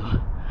plate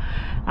to.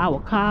 I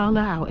would call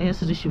her, I would ask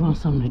her if she want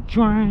something to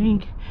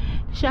drink.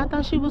 I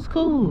thought she was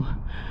cool.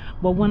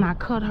 But when I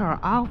cut her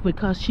off,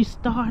 because she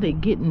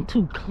started getting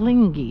too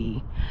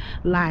clingy,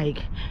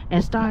 like,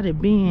 and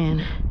started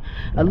being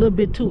a little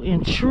bit too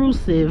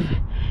intrusive,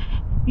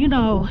 you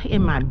know,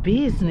 in my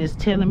business,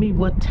 telling me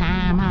what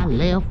time I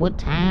left, what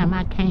time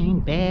I came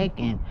back,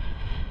 and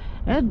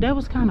that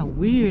was kind of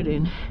weird.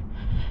 And,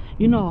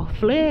 you know, a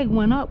flag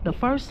went up the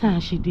first time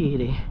she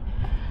did it.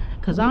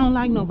 Because I don't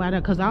like nobody,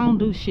 because I don't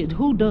do shit.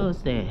 Who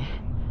does that?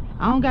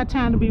 I don't got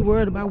time to be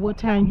worried about what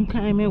time you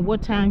came in,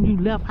 what time you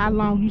left, how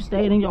long you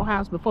stayed in your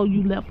house before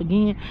you left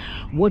again,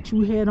 what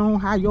you had on,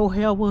 how your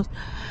hair was.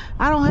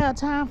 I don't have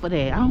time for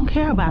that. I don't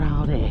care about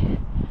all that.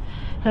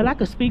 Hell, I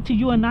could speak to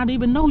you and not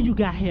even know you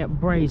got hair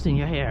braids in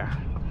your hair.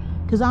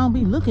 Because I don't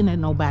be looking at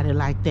nobody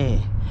like that.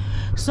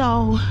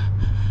 So,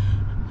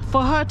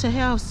 for her to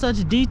have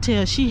such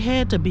detail, she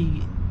had to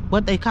be,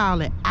 what they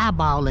call it,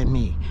 eyeballing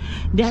me.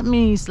 That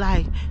means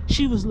like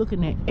she was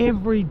looking at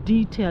every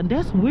detail.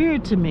 That's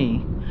weird to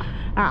me.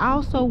 I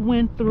also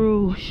went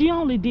through, she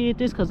only did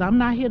this because I'm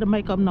not here to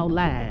make up no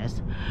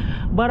lies,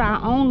 but I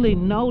only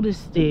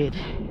noticed it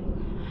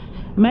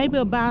maybe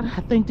about,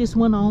 I think this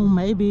went on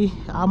maybe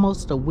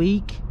almost a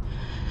week,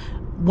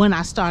 when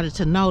I started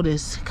to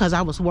notice, because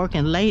I was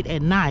working late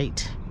at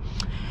night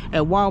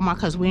at Walmart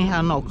because we didn't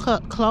have no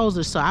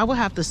closers, so I would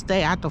have to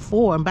stay after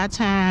 4, and by the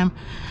time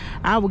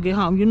I would get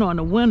home, you know, in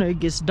the winter it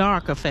gets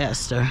darker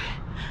faster,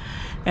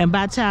 and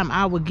by the time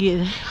I would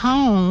get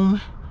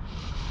home,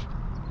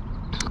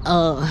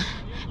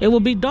 it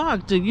would be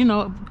dark, to, you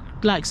know,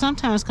 like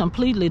sometimes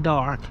completely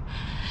dark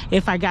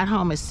if I got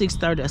home at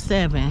 6:30 or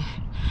 7.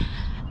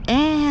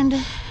 And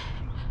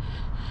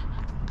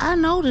I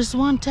noticed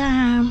one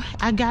time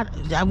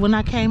when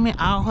I came in,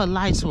 all her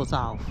lights was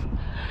off.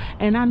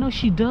 And I know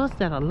she does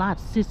that a lot,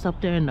 sits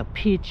up there in the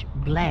pitch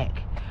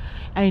black.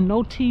 Ain't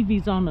no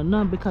TVs on or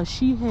none, because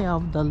she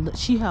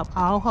have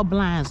all her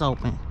blinds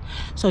open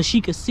so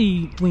she could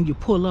see when you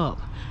pull up.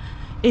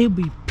 It'd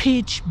be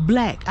pitch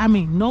black. I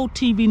mean, no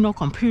TV, no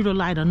computer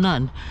light or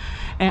nothing.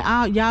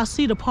 And y'all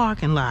see the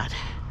parking lot.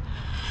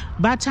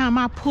 By the time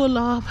I pull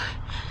up,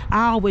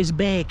 I always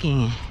back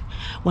in.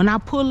 When I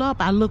pull up,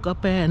 I look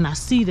up there and I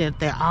see that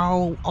they're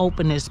all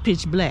open as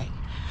pitch black.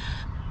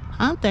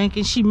 I'm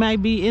thinking she may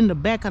be in the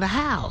back of the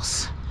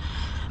house,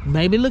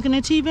 maybe looking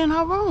at TV in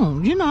her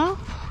room. You know,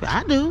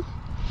 I do.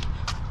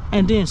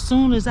 And then as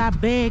soon as I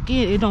back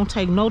in, it don't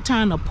take no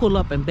time to pull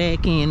up and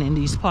back in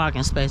these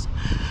parking spaces.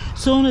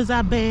 Soon as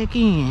I back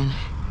in,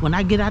 when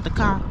I get out the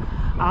car,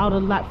 all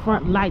the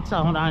front lights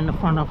on are in the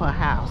front of her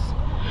house.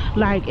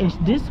 Like, and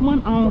this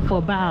went on for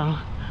about,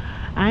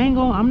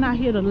 I'm not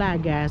here to lie,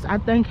 guys. I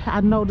think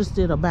I noticed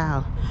it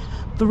about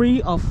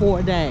 3 or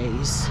 4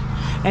 days.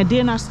 And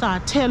then I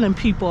started telling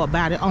people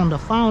about it on the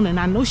phone, and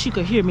I knew she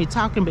could hear me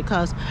talking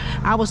because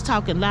I was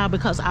talking loud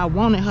because I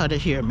wanted her to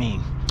hear me.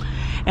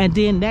 And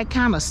then that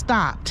kind of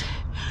stopped,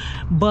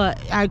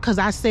 but because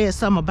I said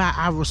something about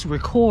I was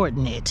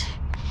recording it,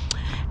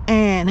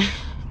 and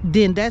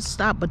then that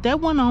stopped. But that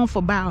went on for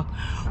about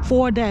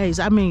 4 days.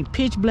 I mean,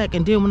 pitch black.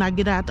 And then when I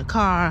get out the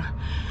car,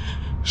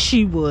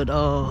 she would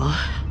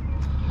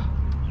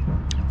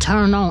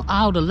turn on,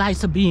 all the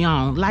lights would be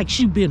on, like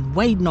she been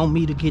waiting on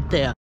me to get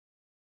there.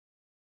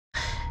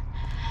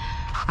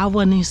 I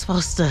wasn't even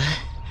supposed to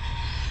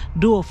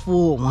do a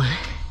full one,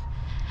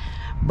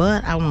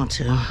 but I want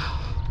to.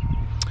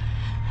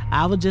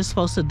 I was just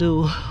supposed to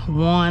do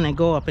one and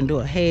go up and do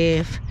a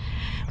half,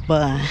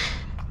 but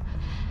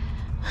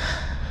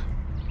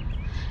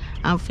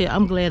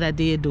I'm glad I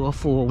did do a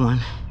full one.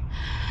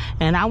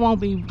 And I won't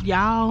be,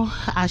 y'all,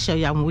 I'll show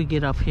y'all when we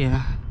get up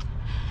here.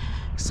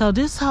 So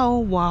this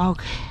whole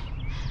walk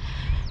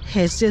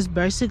has just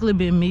basically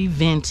been me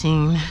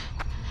venting,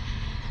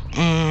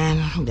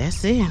 and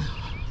that's it.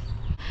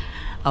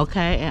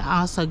 Okay, and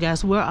also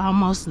guys, we're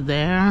almost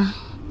there.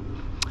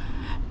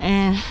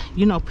 And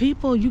you know,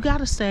 people, you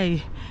gotta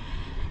stay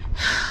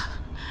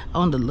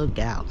on the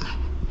lookout.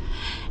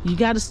 You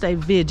gotta stay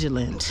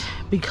vigilant,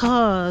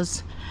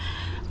 because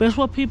that's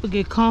what people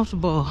get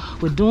comfortable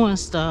with doing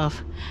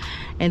stuff,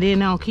 and then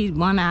they don't keep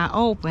one eye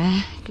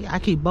open. I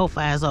keep both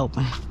eyes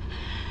open,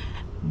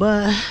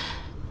 but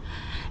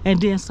and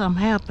then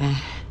something happened.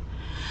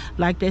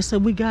 Like they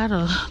said, we got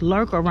a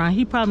lurker around.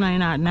 He probably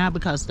ain't out now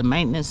because the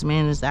maintenance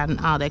man is out and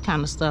all that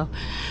kind of stuff.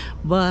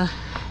 But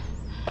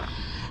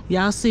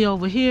y'all see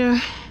over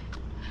here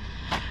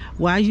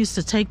where I used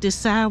to take this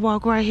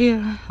sidewalk right here.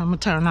 I'm gonna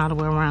turn all the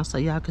way around so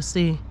y'all can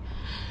see.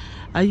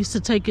 I used to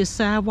take this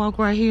sidewalk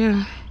right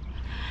here,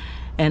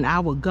 and I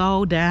would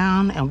go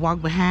down and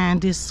walk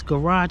behind this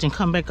garage and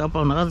come back up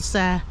on the other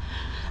side.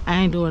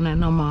 I ain't doing that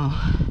no more.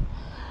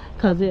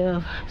 Cause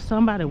if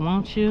somebody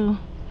wants you,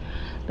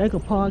 they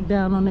could park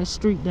down on that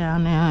street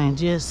down there and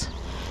just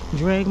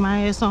drag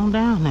my ass on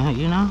down there,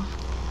 you know?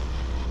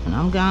 And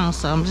I'm gone,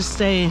 so I'm just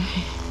staying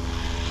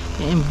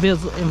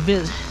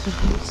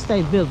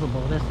stay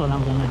visible. That's what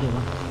I'm gonna do.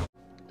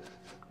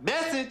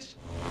 Message.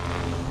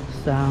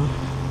 So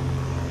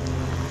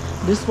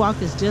this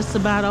walk is just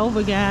about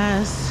over,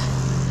 guys.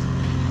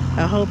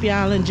 I hope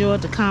y'all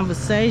enjoyed the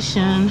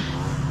conversation.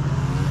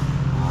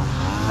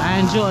 I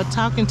enjoyed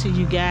talking to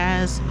you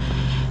guys.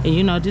 And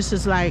you know, this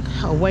is like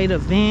a way to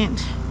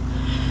vent,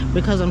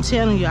 because I'm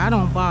telling you, I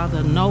don't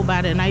bother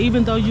nobody. And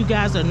even though you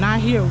guys are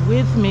not here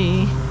with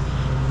me,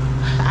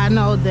 I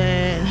know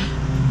that,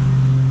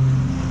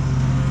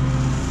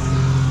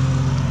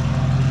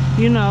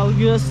 you know,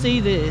 you'll see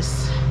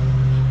this.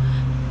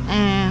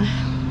 And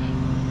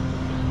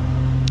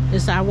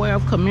it's our way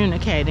of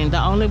communicating,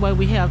 the only way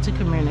we have to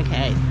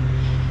communicate.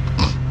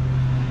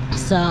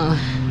 So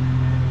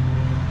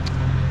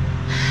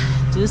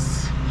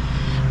this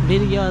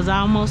video is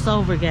almost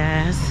over,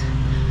 guys.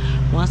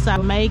 Once I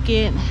make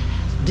it,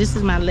 this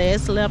is my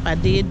last lap. I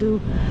did do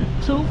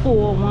 2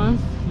 full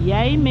ones.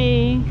 Yay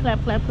me.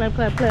 Clap, clap, clap,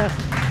 clap, clap.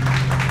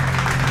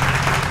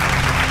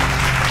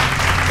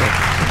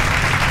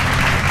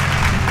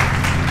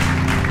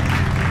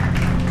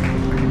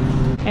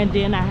 And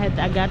then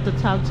I got to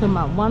talk to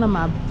one of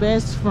my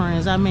best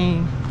friends. I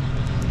mean,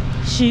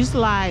 she's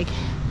like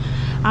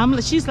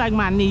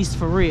my niece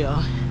for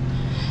real.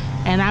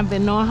 And I've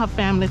been knowing her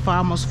family for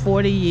almost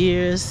 40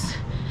 years.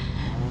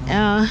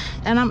 And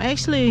I'm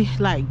actually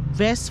like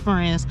best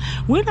friends.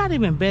 We're not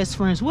even best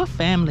friends, we're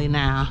family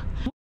now.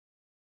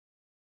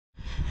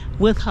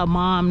 With her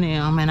mom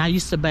now, and I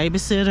used to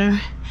babysit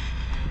her.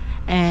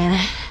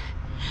 And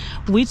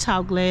we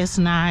talked last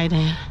night,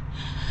 and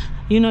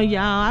you know,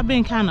 y'all, I've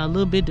been kind of a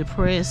little bit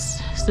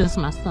depressed since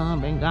my son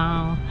been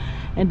gone.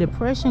 And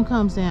depression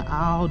comes in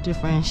all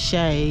different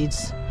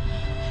shades.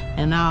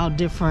 And all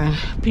different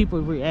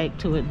people react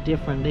to it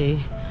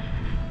differently.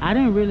 I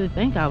didn't really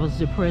think I was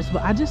depressed,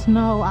 but I just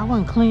know I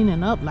wasn't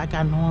cleaning up like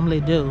I normally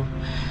do.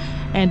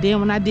 And then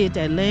when I did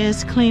that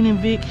last cleaning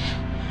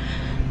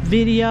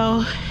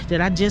video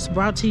that I just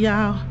brought to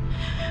y'all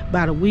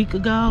about a week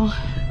ago,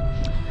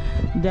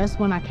 that's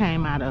when I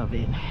came out of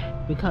it.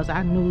 Because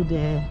I knew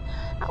that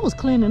I was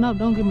cleaning up,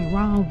 don't get me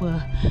wrong,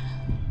 but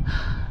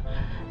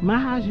my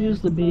house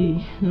used to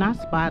be not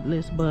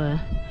spotless, but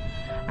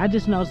I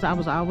just noticed I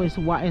was always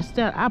give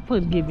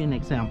you an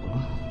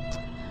example.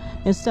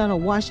 Instead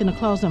of washing the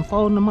clothes and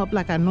folding them up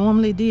like I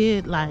normally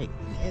did, like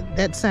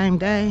that same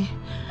day,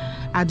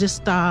 I just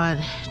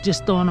started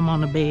just throwing them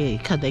on the bed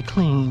because they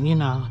clean, you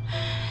know.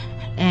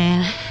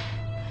 And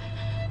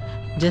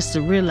just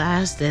to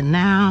realize that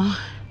now,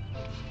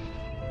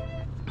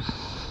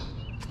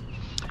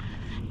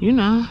 you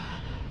know,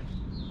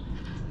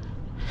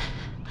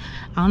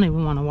 I don't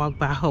even want to walk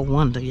by her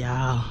window,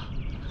 y'all.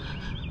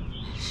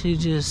 She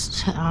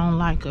just, I don't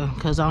like her,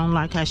 because I don't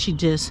like how she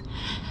just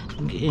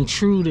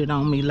intruded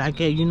on me like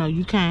that. You know,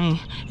 you can't,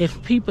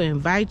 if people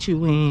invite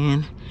you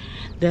in,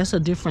 that's a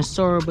different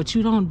story, but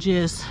you don't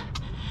just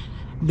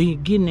be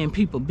getting in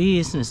people's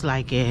business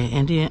like that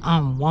and then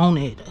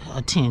unwanted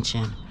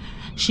attention.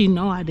 She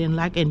know I didn't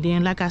like it. And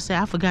then, like I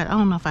said, I forgot, I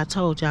don't know if I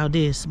told y'all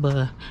this,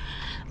 but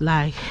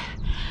like,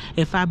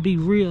 if I be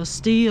real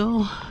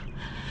still,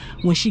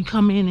 when she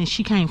come in and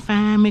she can't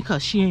find me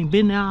because she ain't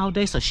been there all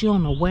day, so she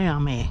don't know where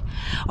I'm at.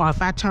 Or if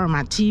I turn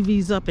my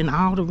TVs up in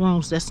all the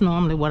rooms, that's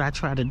normally what I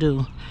try to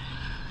do.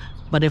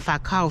 But if I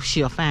cough,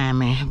 she'll find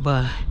me.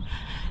 But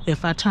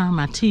if I turn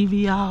my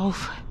TV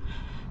off,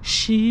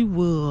 she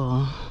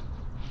will.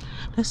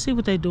 Let's see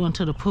what they doing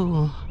to the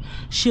pool.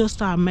 She'll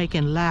start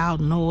making loud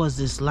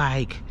noises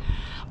like,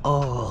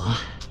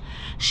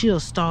 she'll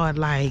start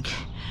like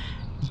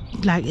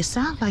it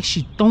sounds like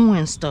she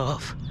throwing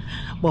stuff.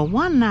 But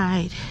one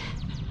night,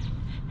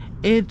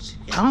 I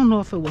don't know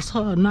if it was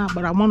her or not,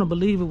 but I want to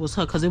believe it was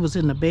her because it was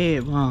in the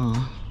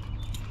bedroom.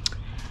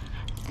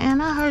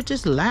 And I heard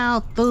this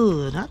loud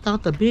thud. I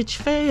thought the bitch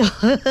fell.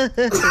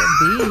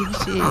 Big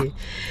shit.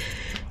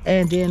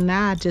 And then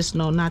now I just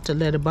know not to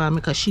let it bother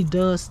me because she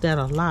does that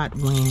a lot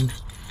when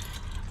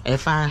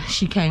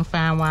she can't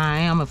find where I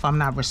am, if I'm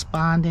not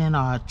responding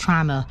or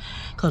trying to,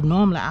 because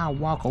normally I'll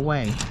walk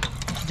away,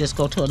 just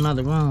go to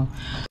another room.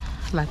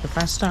 Like if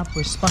I stop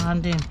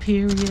responding,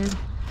 period,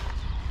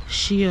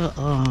 she'll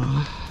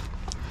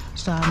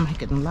start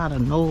making a lot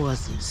of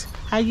noises.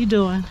 How you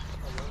doing?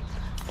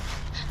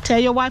 Tell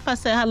your wife I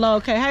said hello,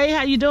 okay? Hey,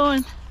 how you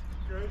doing?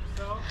 Good,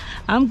 yourself?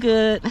 I'm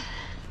good.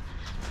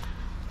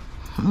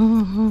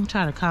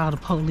 Try to call the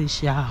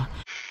police, y'all.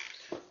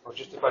 Well,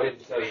 just if I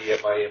didn't tell you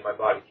yet, my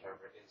body camera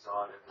is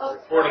on and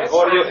recording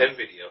audio and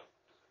video.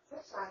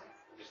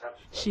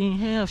 She ain't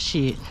have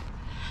shit.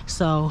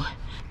 So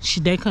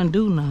they couldn't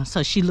do nothing.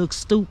 So she looks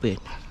stupid.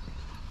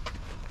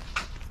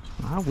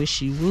 I wish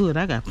she would.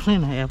 I got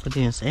plenty of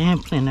evidence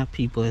and plenty of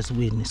people as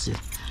witnesses.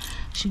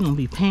 She gonna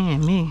be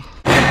paying me.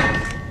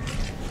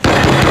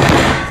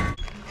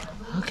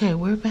 Okay,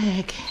 we're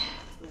back.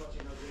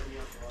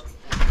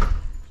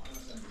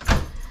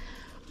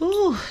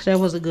 Ooh, that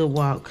was a good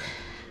walk.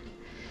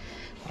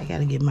 I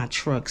gotta get my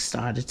truck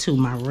started too,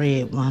 my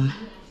red one.